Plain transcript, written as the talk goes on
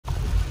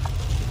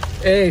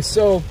Hey,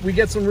 so we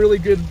get some really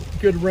good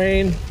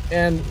rain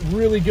and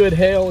really good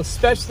hail,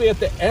 especially at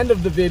the end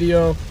of the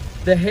video.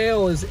 The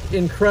hail is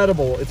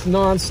incredible. It's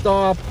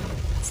non-stop.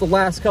 It's the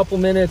last couple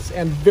minutes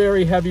and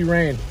very heavy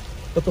rain,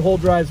 but the whole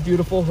drive's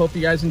beautiful. Hope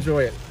you guys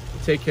enjoy it.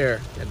 Take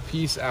care and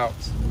peace out.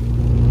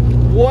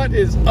 What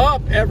is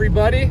up,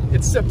 everybody?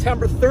 It's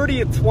September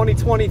 30th,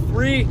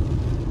 2023.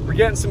 We're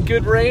getting some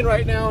good rain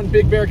right now in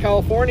Big Bear,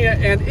 California,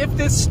 and if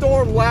this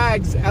storm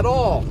lags at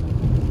all,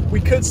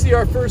 we could see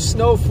our first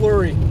snow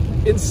flurry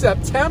in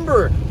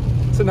September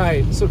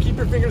tonight. So keep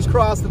your fingers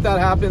crossed that that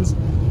happens.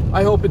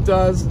 I hope it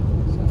does.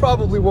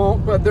 Probably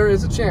won't, but there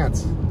is a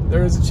chance.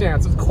 There is a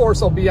chance. Of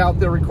course, I'll be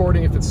out there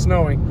recording if it's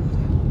snowing.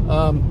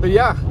 But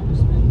yeah,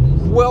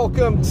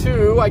 welcome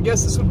to, I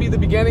guess this would be the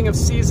beginning of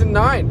season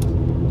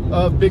 9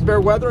 of Big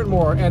Bear Weather and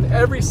More. And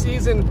every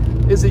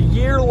season is a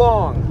year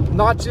long,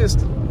 not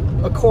just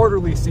a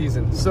quarterly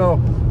season.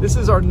 So this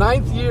is our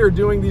 9th year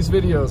doing these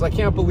videos. I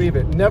can't believe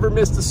it. Never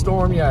missed a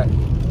storm yet.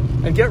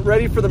 And get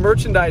ready for the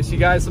merchandise, you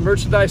guys. The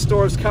merchandise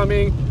store is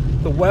coming.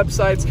 The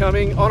website's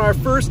coming. On our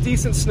first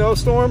decent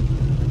snowstorm,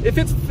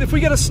 if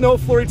we get a snow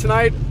flurry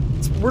tonight,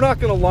 we're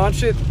not going to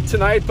launch it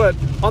tonight, but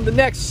on the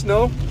next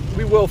snow,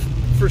 we will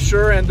for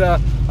sure. And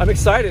I'm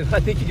excited. I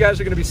think you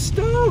guys are going to be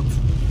stoked.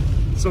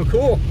 So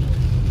cool.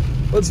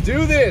 Let's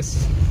do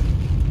this.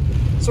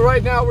 So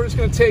right now, we're just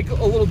going to take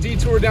a little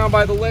detour down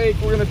by the lake.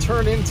 We're going to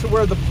turn into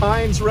where the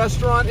Pines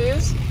restaurant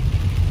is.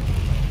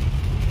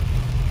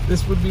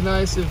 This would be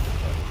nice if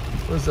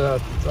there's a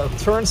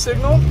turn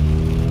signal.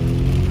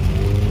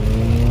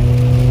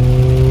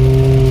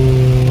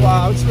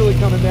 Wow, it's really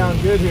coming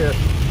down good here.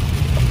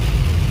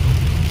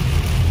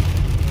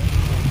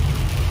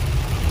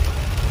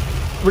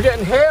 We're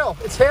getting hail.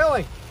 It's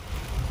hailing.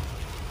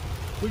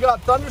 We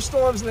got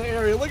thunderstorms in the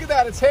area. Look at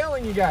that. It's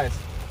hailing, you guys.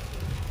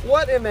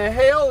 What in the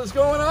hail is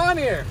going on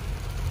here?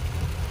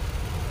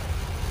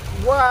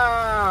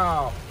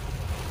 Wow.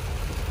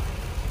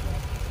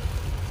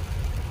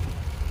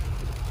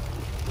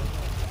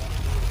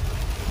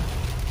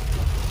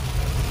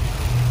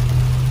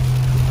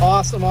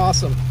 Awesome,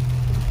 awesome.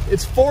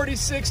 It's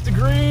 46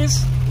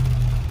 degrees.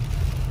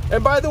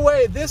 And by the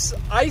way, this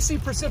icy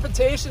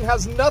precipitation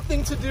has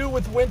nothing to do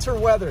with winter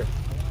weather.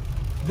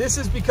 This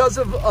is because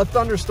of a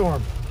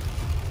thunderstorm.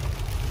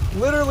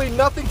 Literally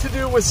nothing to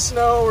do with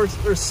snow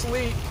or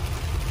sleet.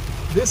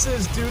 This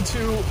is due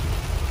to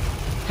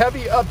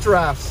heavy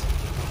updrafts.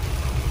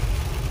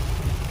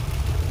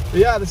 But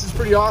yeah, this is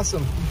pretty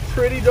awesome.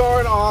 Pretty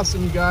darn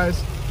awesome, you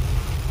guys.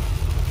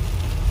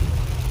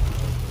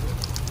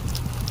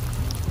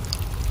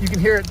 You can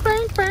hear it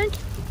bank, bank,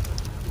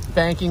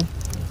 banking.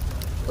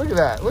 Look at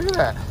that, look at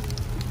that.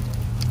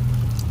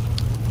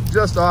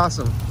 Just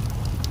awesome.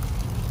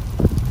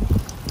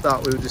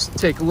 Thought we would just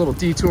take a little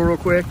detour real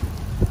quick.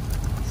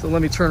 So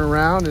let me turn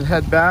around and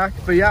head back.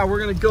 But yeah,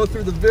 we're gonna go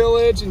through the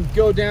village and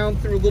go down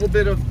through a little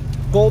bit of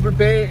Boulder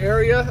Bay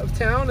area of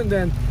town and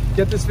then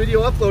get this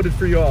video uploaded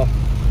for you all.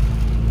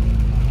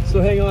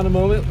 So hang on a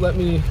moment, let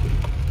me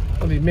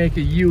make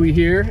a U-ey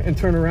here and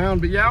turn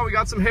around. But yeah, we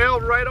got some hail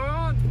right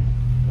on.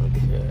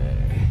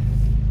 Okay.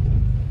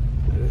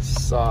 I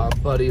just saw a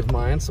buddy of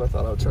mine, so I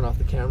thought I would turn off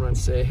the camera and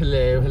say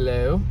hello,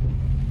 hello.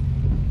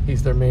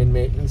 He's their main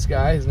maintenance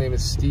guy. His name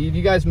is Steve.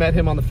 You guys met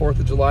him on the 4th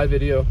of July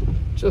video.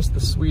 Just the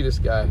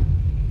sweetest guy.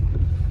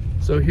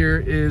 So here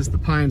is the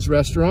Pines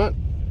restaurant.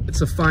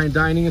 It's a fine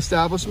dining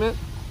establishment.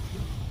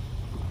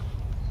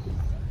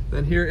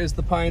 Then here is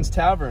the Pines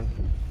Tavern,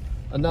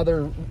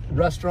 another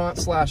restaurant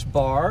slash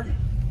bar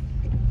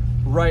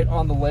right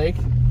on the lake.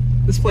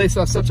 This place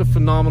has such a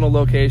phenomenal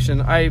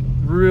location. I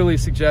really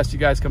suggest you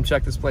guys come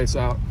check this place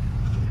out.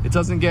 It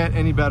doesn't get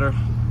any better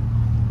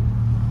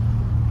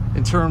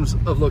in terms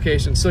of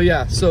location. So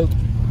yeah, so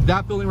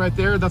that building right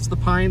there, that's the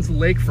Pines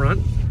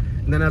lakefront.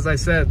 And then as I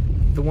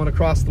said, the one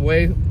across the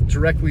way,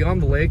 directly on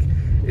the lake,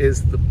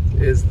 is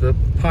the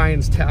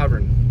Pines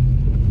Tavern.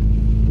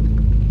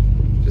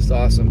 Just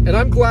awesome. And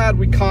I'm glad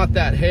we caught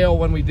that hail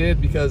when we did,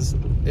 because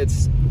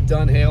it's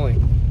done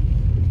hailing.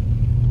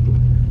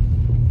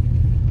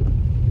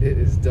 It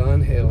is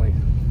done hailing.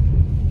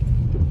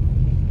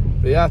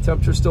 But yeah,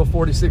 temperature's still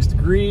 46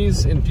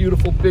 degrees in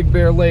beautiful Big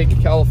Bear Lake,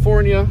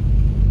 California.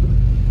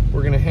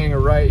 We're gonna hang a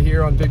right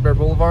here on Big Bear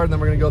Boulevard, and then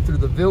we're gonna go through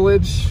the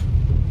village.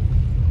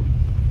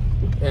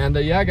 And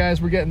yeah,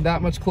 guys, we're getting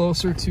that much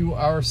closer to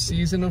our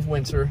season of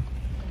winter,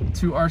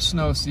 to our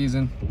snow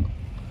season.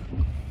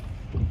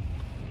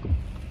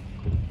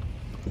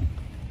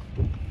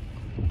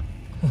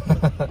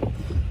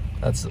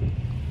 That's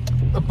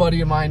a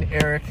buddy of mine,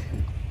 Eric.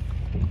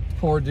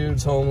 Poor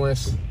dude's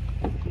homeless.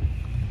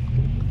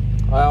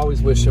 I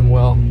always wish him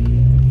well.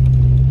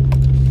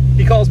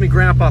 He calls me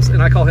Grandpa,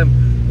 and I call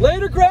him,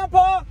 later,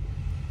 Grandpa!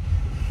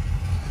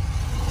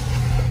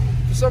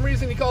 For some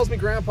reason, he calls me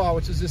Grandpa,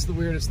 which is just the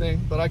weirdest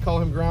thing, but I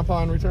call him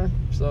Grandpa in return,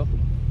 so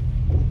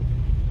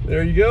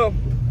there you go.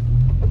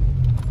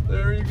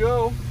 There you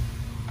go.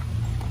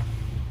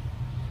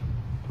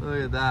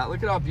 Look at that.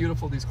 Look at how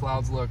beautiful these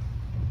clouds look.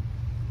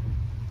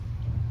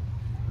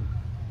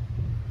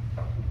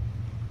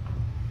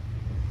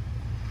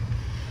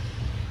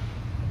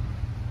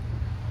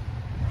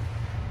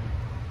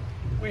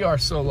 We are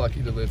so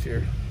lucky to live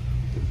here.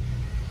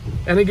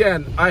 And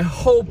again, I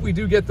hope we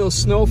do get those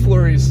snow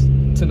flurries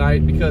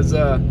tonight, because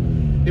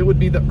it would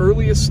be the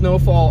earliest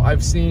snowfall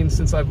I've seen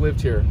since I've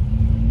lived here.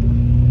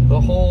 The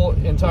whole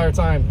entire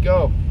time.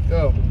 Go,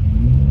 go.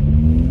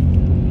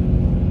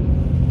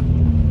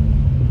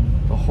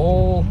 The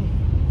whole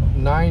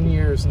 9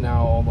 years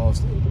now,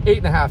 almost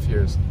 8.5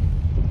 years.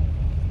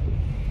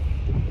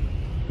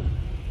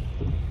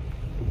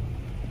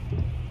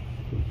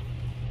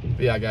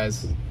 But yeah,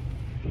 guys,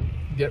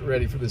 get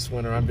ready for this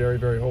winter. I'm very,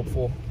 very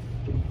hopeful.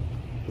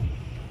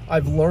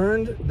 I've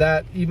learned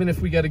that even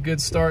if we get a good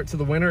start to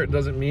the winter, it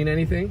doesn't mean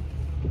anything.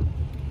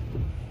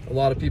 A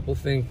lot of people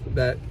think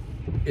that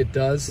it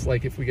does.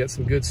 Like if we get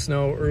some good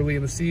snow early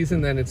in the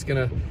season, then it's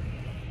gonna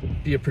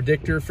be a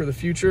predictor for the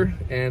future,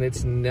 and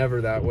it's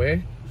never that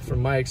way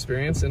from my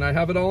experience, and I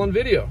have it all on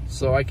video,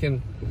 so I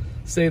can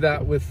say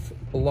that with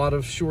a lot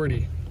of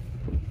surety.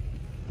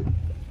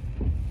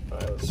 All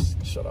right, let's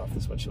shut off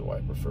this windshield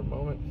wiper for a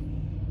moment.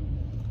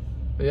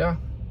 But yeah,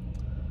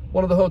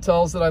 one of the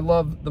hotels that I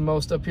love the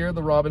most up here,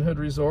 the Robin Hood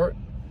Resort.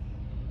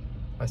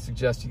 I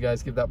suggest you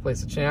guys give that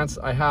place a chance.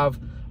 I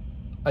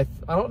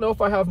don't know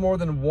if I have more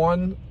than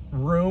one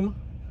room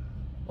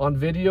on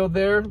video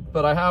there,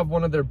 but I have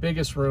one of their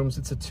biggest rooms.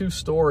 It's a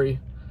 2-story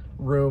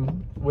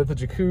room with a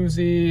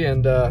jacuzzi,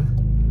 and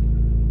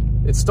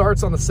it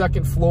starts on the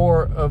 2nd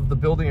floor of the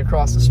building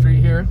across the street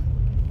here.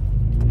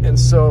 And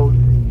so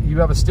you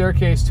have a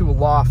staircase to a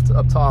loft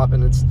up top,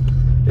 and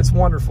it's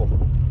wonderful.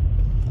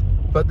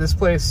 But this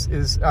place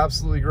is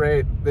absolutely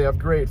great. They have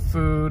great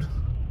food.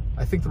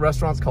 I think the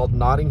restaurant's called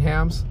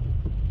Nottingham's.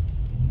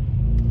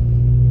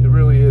 It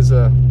really is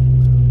a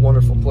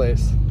wonderful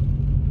place.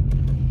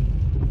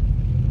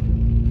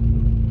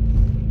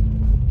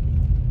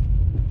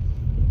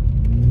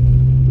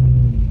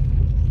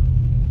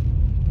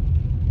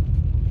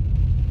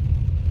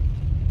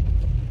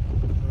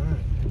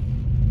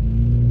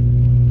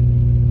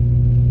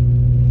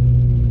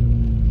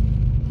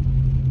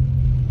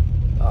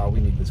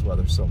 This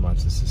weather so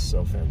much. This is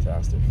so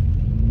fantastic.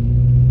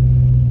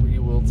 We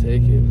will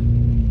take it.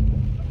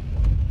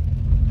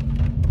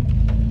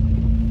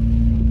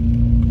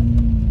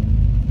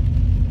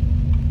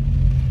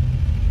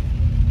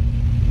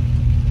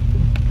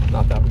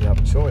 Not that we have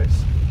a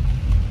choice,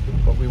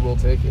 but we will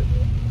take it.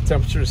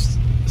 Temperature's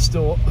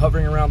still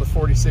hovering around the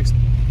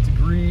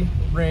 46-degree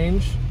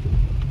range.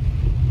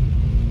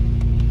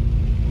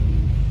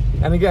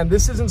 And again,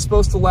 this isn't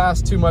supposed to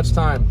last too much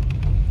time.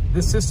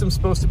 This system's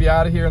supposed to be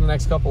out of here in the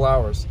next couple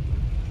hours.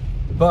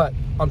 But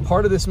on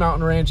part of this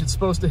mountain range, it's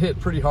supposed to hit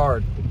pretty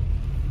hard.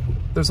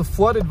 There's a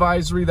flood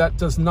advisory that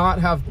does not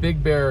have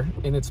Big Bear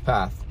in its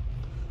path,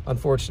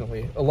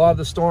 unfortunately. A lot of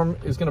the storm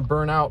is gonna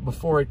burn out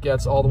before it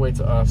gets all the way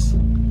to us,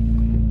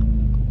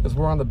 because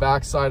we're on the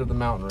back side of the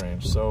mountain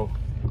range, so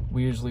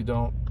we usually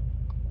don't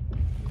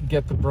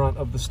get the brunt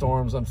of the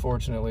storms,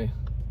 unfortunately.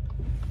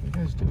 What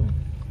are you guys doing?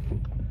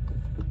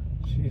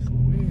 Jeez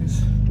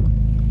Louise.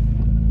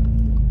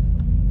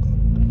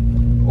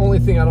 Only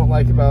thing I don't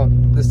like about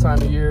this time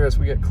of year as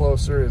we get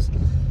closer is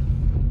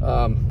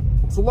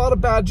it's a lot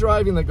of bad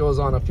driving that goes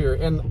on up here,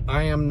 and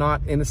I am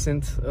not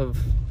innocent of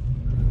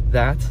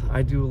that.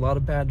 I do a lot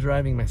of bad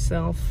driving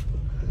myself,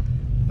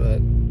 but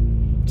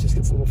it just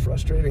gets a little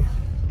frustrating.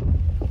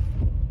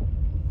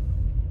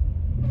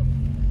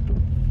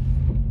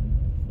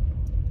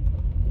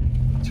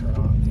 Turn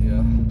on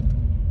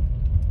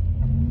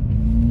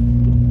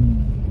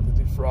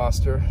the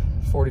defroster.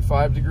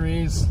 45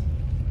 degrees.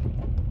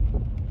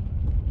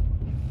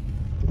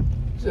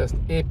 Just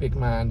epic,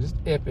 man, just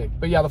epic.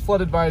 But yeah, the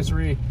flood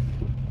advisory,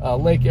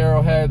 Lake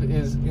Arrowhead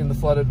is in the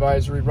flood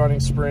advisory,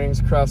 Running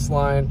Springs,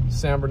 Crestline,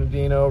 San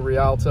Bernardino,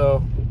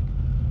 Rialto,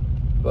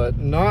 but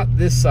not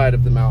this side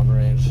of the mountain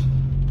range.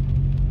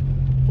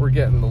 We're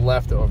getting the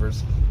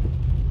leftovers.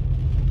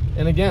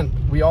 And again,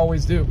 we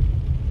always do.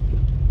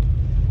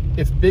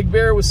 If Big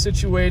Bear was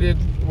situated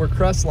where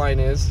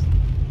Crestline is,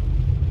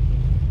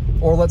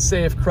 or let's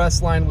say if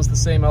Crestline was the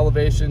same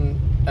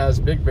elevation as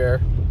Big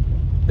Bear,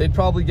 they'd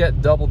probably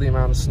get double the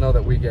amount of snow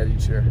that we get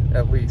each year,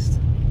 at least.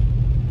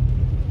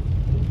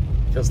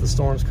 Because the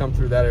storms come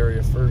through that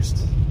area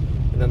first.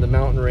 And then the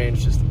mountain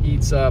range just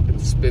eats up and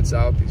spits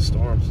out these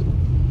storms.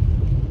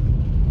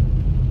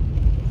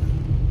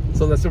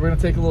 So that's it, we're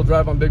gonna take a little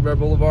drive on Big Bear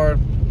Boulevard.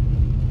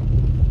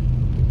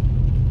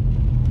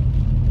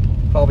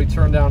 Probably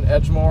turn down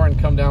Edgemore and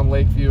come down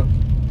Lakeview.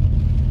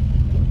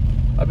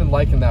 I've been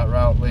liking that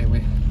route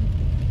lately.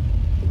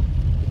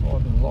 Oh,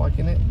 I've been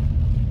liking it.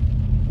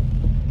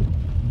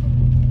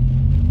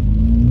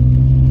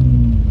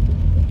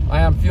 I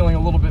am feeling a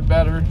little bit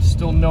better,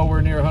 still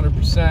nowhere near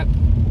 100%.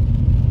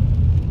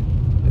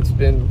 It's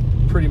been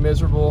pretty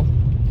miserable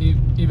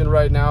even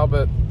right now,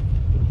 but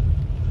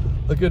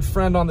a good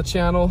friend on the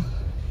channel,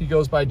 he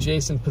goes by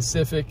Jason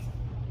Pacific.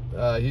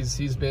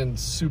 He's been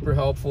super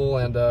helpful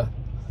and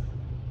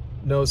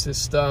knows his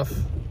stuff,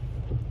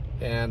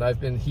 and I've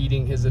been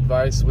heeding his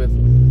advice with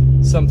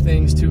some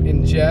things to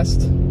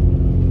ingest.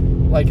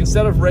 like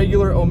instead of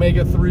regular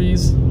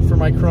omega-3s for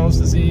my Crohn's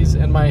disease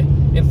and my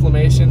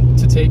inflammation,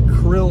 to take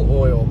krill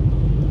oil.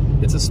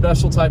 It's a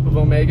special type of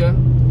omega,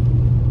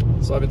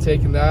 so I've been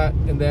taking that.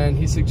 And then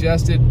he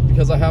suggested,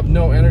 because I have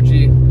no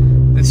energy,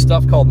 this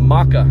stuff called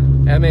maca,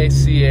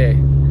 M-A-C-A,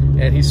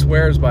 and he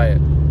swears by it.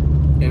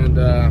 And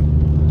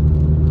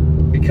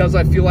because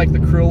I feel like the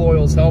krill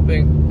oil is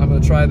helping, I'm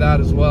gonna try that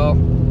as well.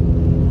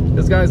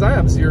 Because guys, I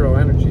have zero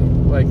energy.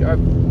 Like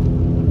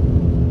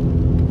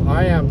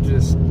I am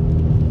just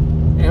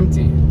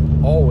empty,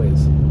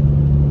 always.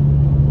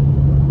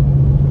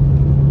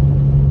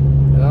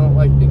 And I don't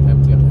like being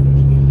empty on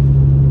energy.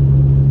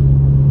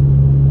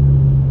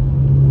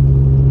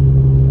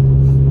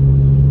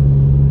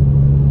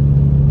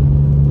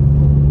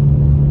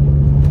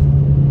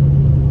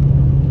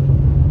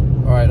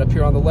 All right, up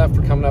here on the left,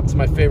 we're coming up to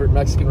my favorite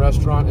Mexican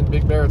restaurant in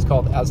Big Bear. It's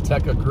called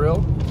Azteca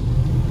Grill.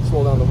 Just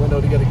roll down the window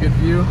to get a good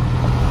view.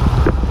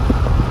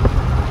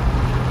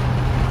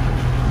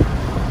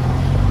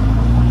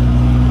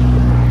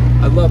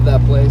 I love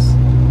that place,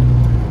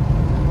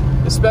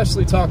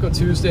 especially Taco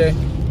Tuesday,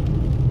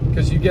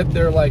 because you get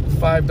there like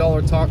 $5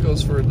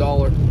 tacos for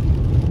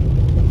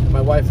 $1. My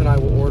wife and I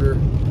will order.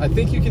 I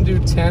think you can do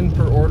 10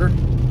 per order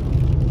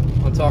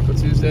on Taco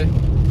Tuesday.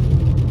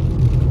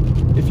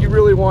 If you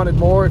really wanted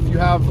more, if you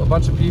have a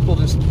bunch of people,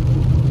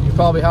 you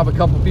probably have a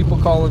couple people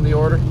call in the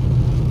order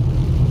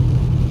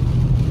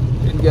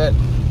and get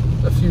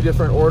a few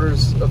different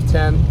orders of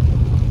 10,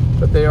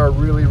 but they are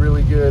really,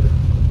 really good.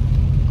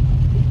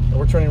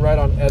 We're turning right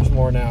on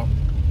Edgemore now.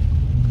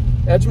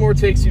 Edgemore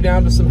takes you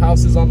down to some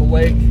houses on the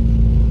lake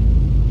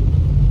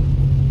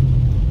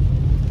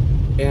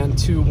and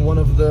to one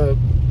of the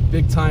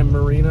big time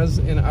marinas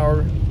in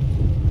our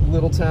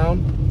little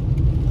town.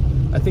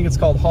 I think it's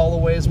called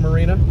Holloway's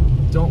Marina.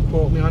 Don't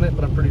quote me on it,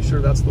 but I'm pretty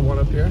sure that's the one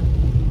up here.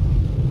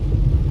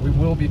 We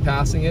will be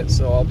passing it,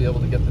 so I'll be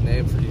able to get the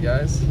name for you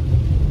guys.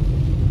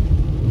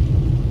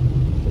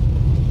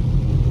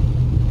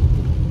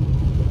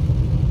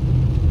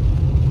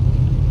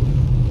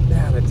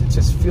 It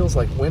just feels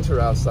like winter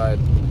outside.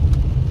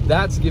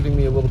 That's giving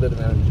me a little bit of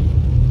energy.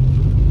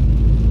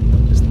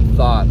 Just the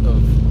thought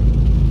of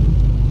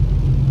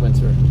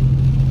winter.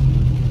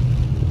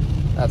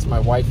 That's my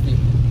wifey.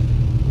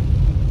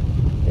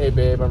 Hey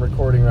babe, I'm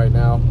recording right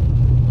now.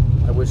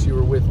 I wish you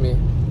were with me.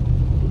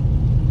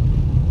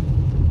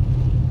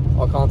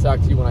 I'll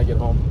contact you when I get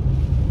home.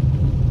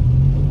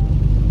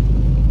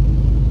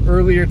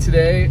 Earlier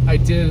today, I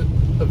did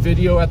a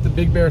video at the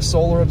Big Bear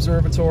Solar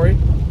Observatory.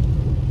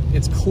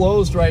 It's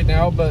closed right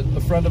now, but a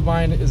friend of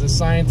mine is a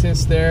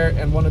scientist there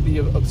and one of the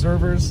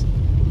observers,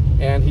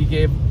 and he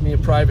gave me a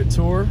private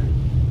tour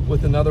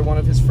with another one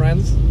of his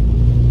friends.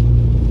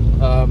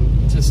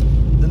 Just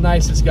the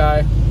nicest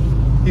guy.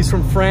 He's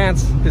from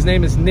France. His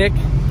name is Nick,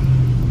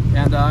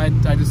 and I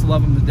just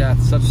love him to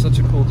death. Such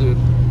a cool dude.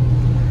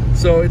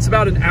 So it's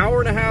about an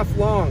hour and a half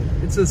long.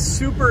 It's a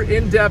super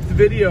in-depth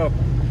video,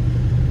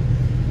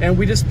 and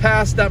we just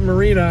passed that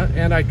marina,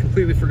 and I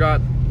completely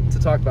forgot to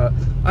talk about it.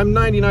 I'm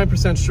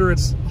 99% sure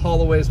it's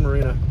Holloway's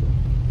Marina.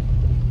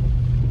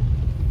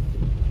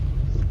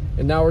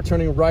 And now we're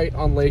turning right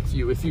on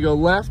Lakeview. If you go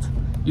left,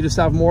 you just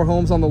have more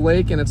homes on the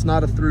lake and it's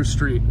not a through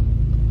street.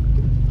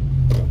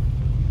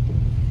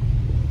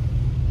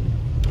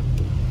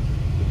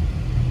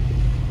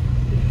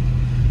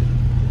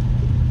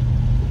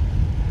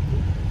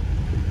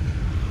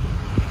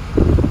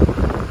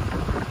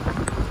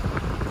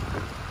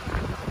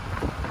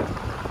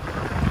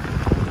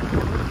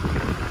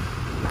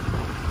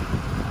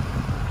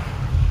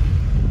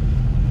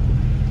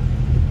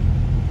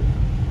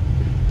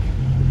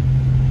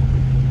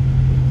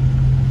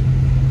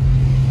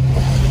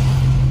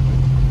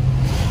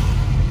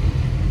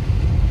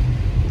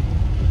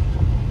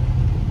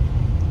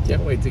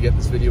 Can't wait to get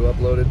this video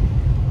uploaded.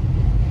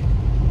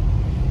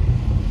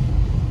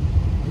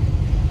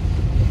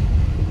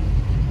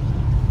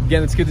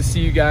 Again, it's good to see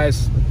you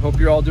guys. Hope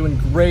you're all doing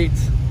great.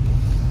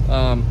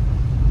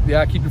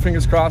 Yeah, keep your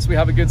fingers crossed we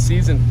have a good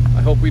season.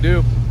 I hope we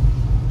do.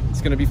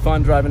 It's gonna be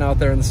fun driving out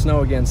there in the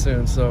snow again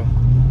soon, so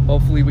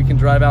hopefully we can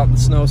drive out in the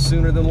snow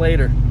sooner than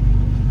later.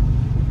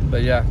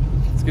 But yeah,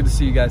 it's good to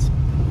see you guys.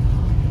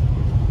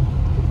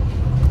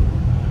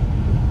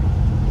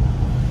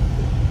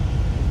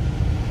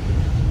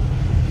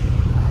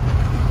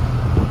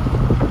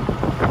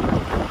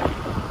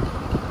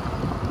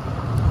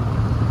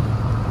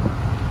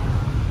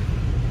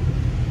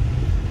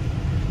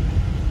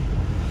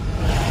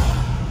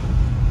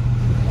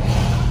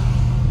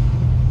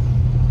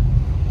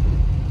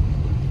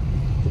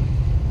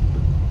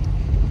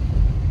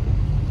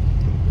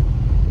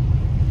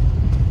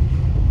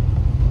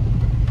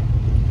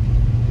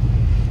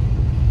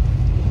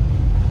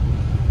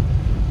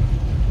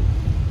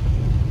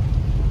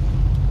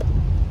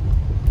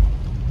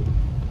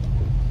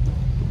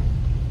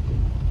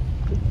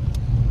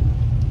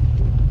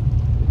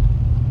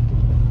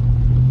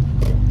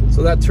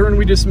 So that turn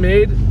we just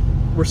made,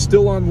 we're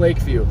still on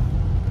Lakeview.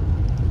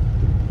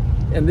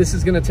 And this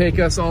is gonna take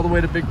us all the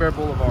way to Big Bear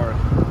Boulevard.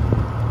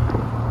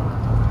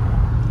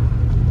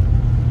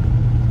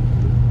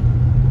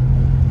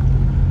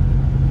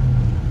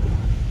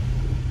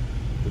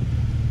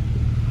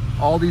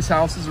 all these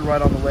houses are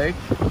right on the lake.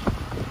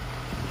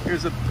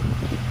 Here's a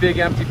big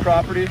empty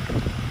property.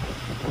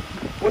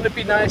 Wouldn't it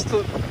be nice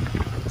to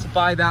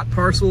buy that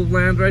parcel of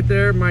land right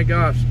there? My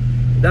gosh,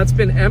 that's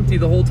been empty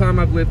the whole time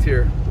I've lived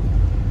here.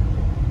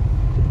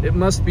 It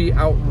must be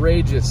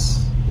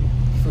outrageous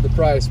for the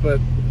price, but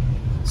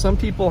some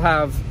people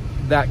have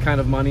that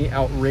kind of money,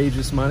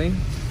 outrageous money.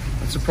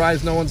 I'm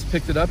surprised no one's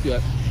picked it up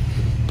yet.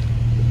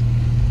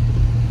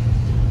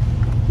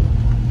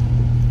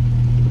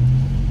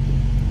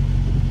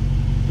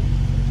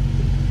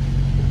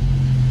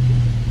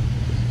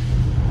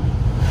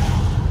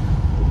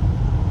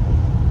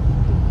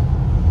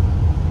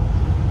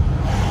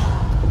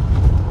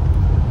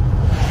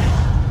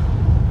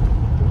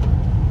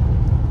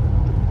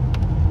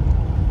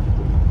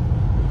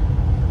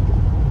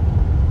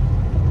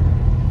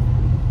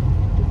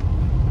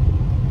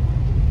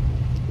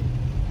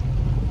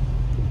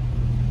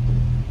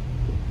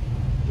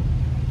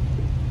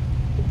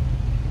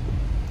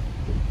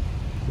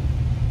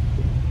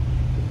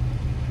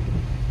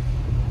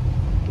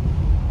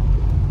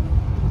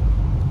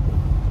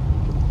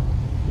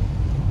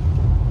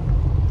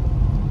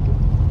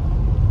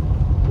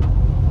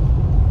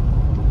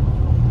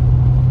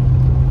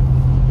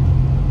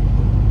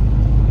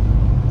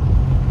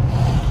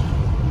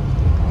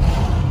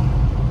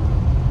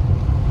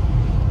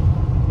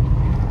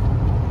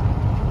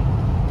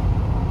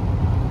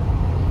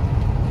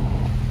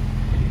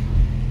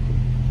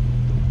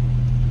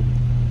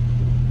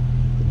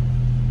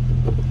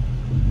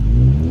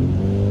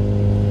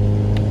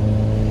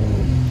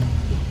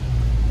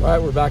 All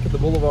right, we're back at the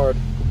boulevard.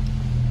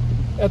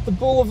 At the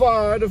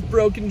boulevard of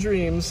broken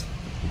dreams.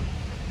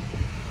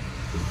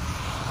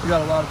 We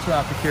got a lot of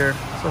traffic here,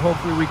 so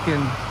hopefully we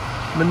can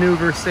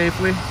maneuver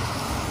safely.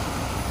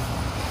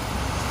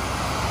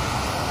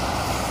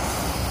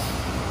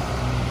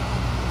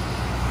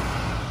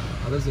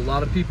 Oh, there's a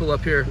lot of people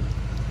up here.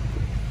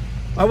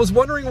 I was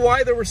wondering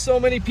why there were so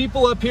many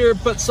people up here,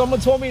 but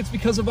someone told me it's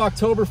because of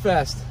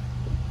Oktoberfest.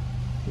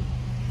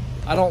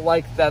 I don't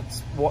like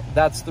that's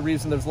the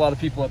reason there's a lot of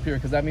people up here,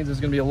 because that means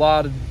there's gonna be a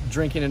lot of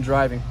drinking and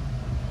driving.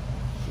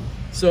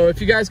 So if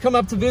you guys come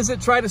up to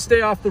visit, try to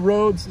stay off the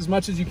roads as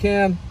much as you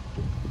can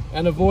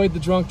and avoid the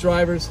drunk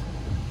drivers.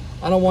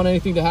 I don't want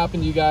anything to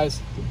happen to you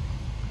guys.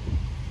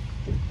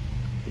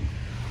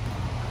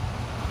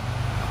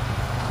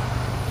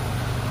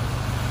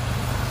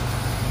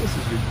 This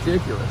is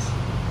ridiculous.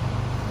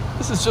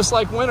 This is just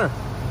like winter.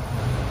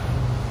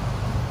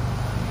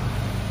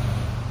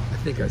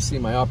 I think I see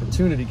my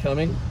opportunity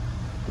coming.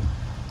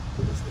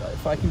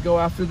 If I can go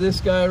after this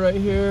guy right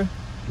here.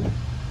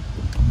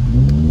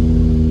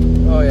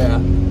 Oh yeah,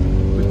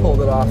 we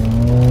pulled it off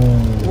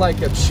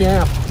like a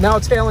champ. Now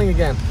it's hailing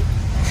again.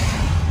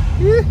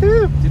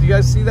 Did you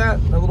guys see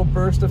that? A little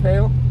burst of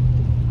hail?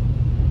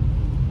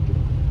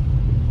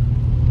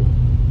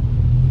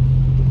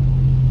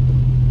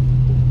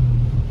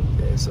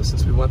 Okay, so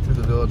since we went through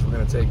the village, we're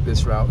gonna take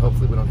this route.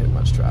 Hopefully we don't hit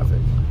much traffic.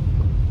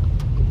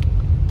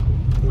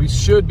 We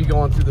should be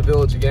going through the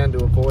village again to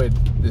avoid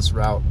this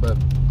route, but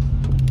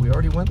we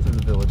already went through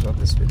the village on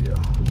this video.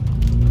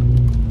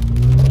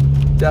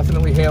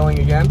 Definitely hailing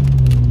again.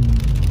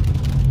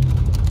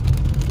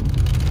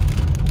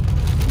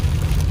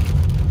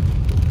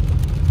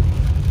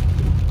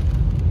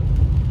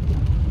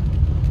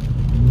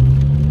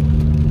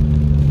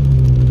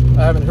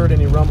 I haven't heard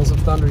any rumbles of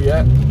thunder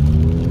yet.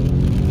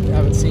 I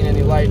haven't seen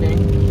any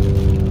lightning.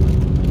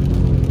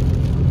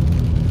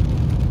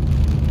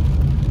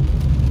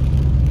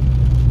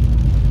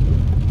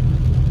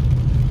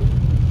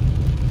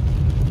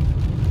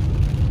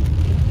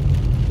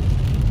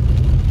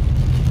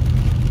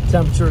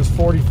 Temperature is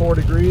 44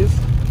 degrees.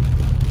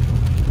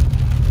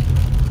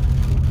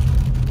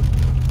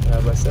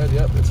 As I said,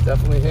 yep, it's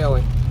definitely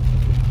hailing.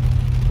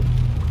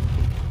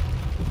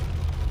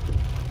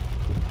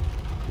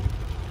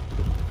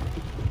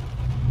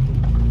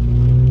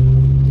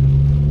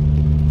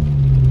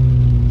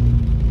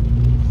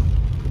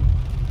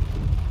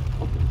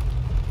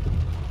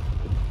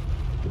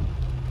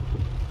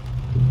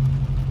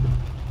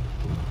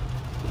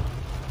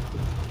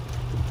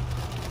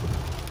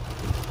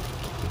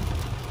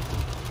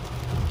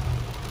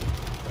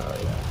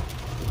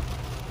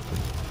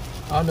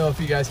 I don't know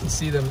if you guys can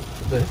see them,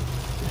 the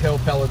hail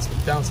pellets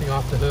bouncing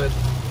off the hood.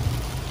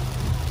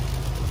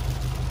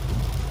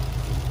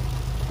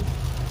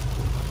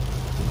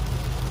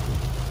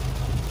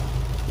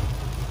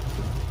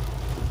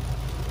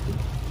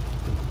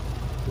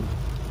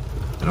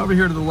 And over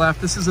here to the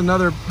left, this is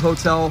another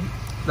hotel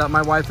that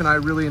my wife and I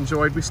really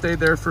enjoyed. We stayed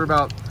there for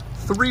about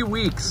 3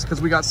 weeks because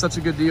we got such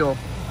a good deal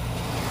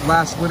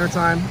last winter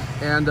time.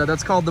 And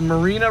that's called the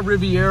Marina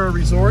Riviera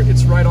Resort.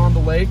 It's right on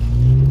the lake.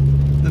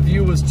 The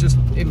view was just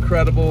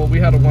incredible. We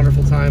had a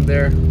wonderful time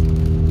there. I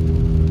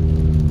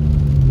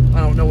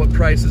don't know what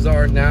prices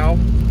are now,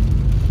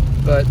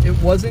 but it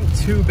wasn't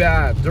too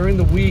bad. During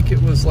the week,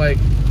 it was like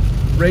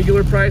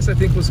regular price, I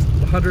think was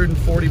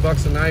 140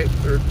 bucks a night,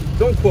 or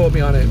don't quote me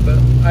on it, but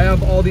I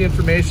have all the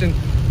information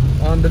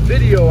on the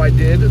video I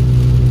did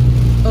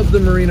of the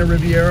Marina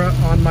Riviera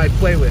on my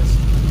playlist.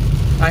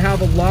 I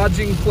have a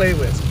lodging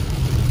playlist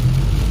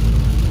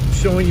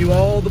showing you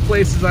all the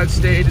places I've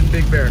stayed in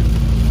Big Bear.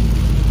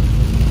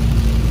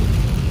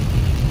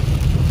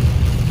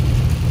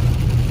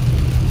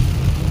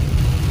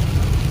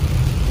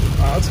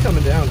 Wow, it's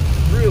coming down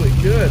really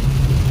good.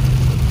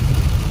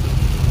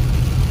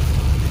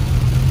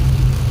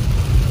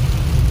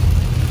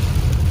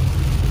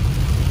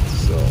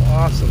 So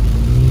awesome.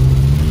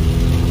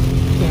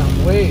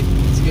 Can't wait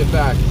to get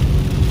back.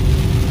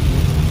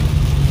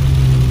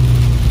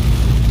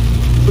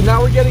 So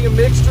now we're getting a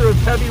mixture of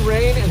heavy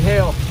rain and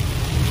hail.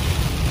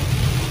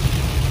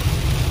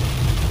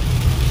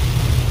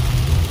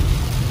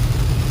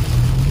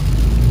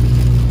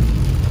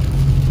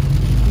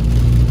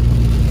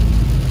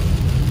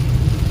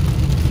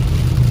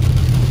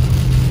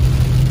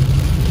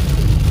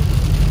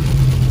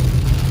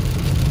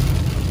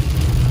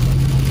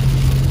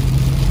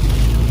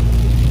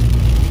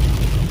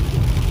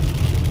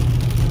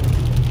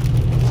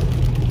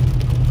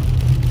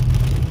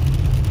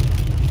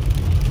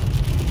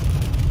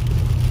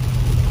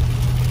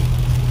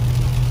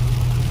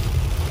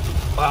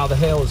 Wow, the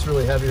hail is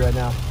really heavy right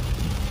now.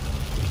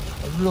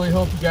 I really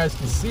hope you guys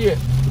can see it.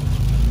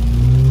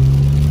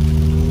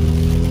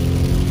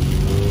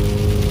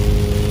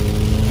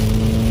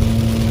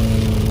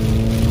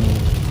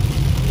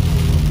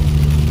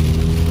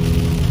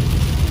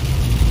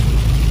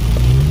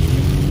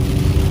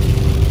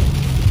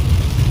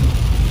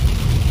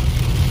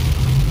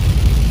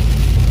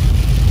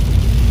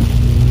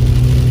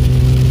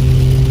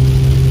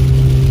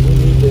 We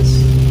need this.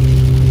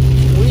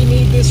 We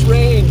need this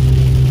rain.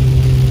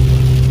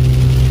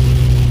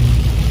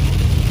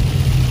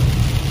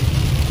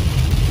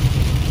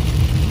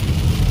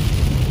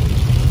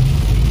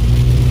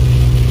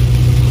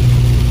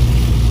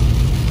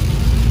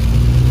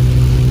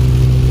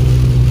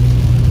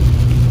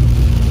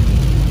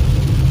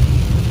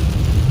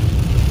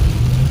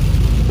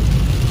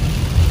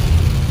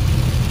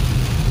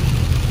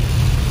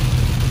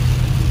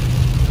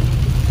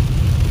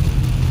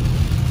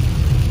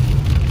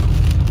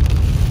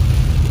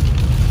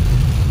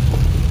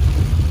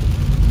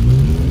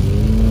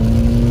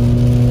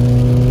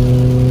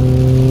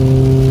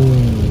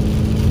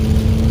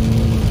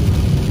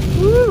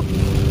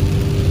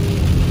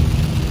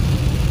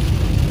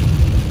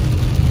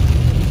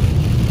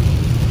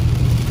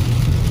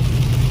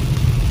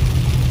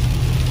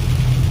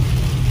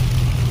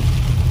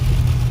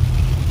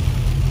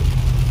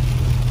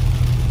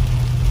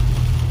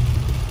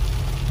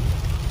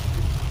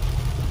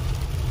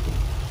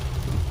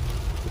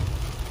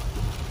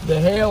 The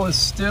hail is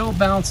still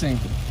bouncing.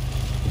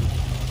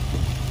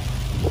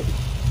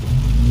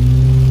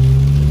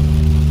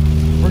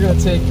 We're going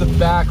to take the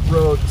back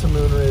road to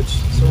Moonridge.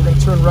 So we're going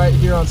to turn right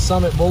here on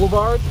Summit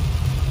Boulevard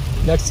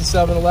next to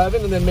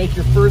 7-Eleven and then make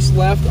your first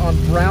left on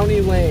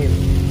Brownie Lane.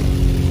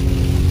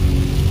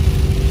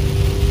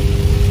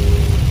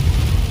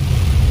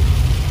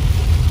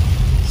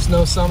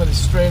 Snow Summit is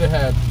straight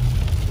ahead.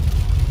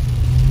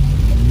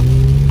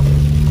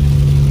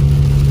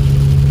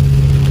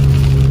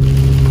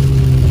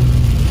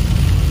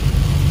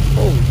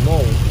 Holy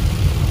moly.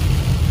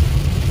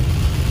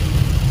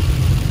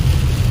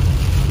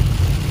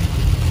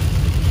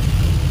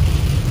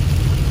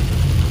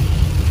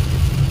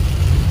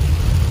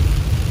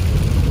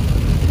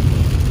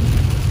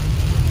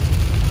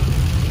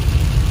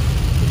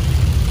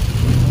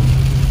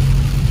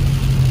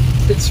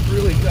 It's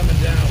really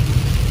coming down.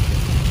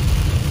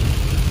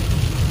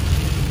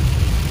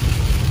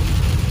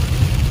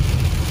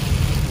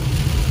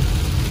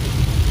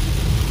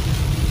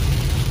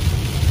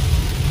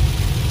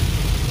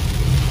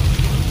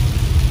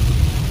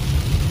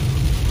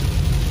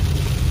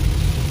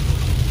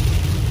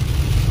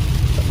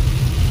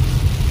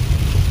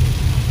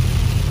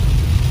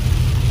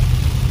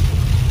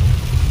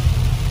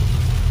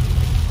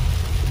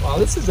 Wow,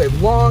 this is a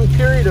long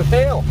period of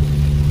hail.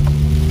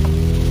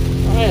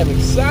 I am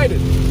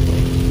excited.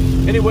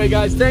 Anyway,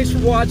 guys, thanks for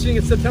watching.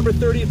 It's September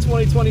 30th,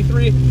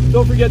 2023.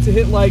 Don't forget to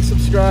hit like,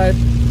 subscribe,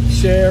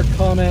 share,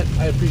 comment.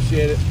 I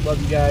appreciate it.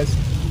 Love you guys.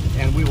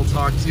 And we will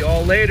talk to you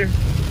all later.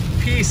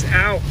 Peace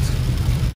out.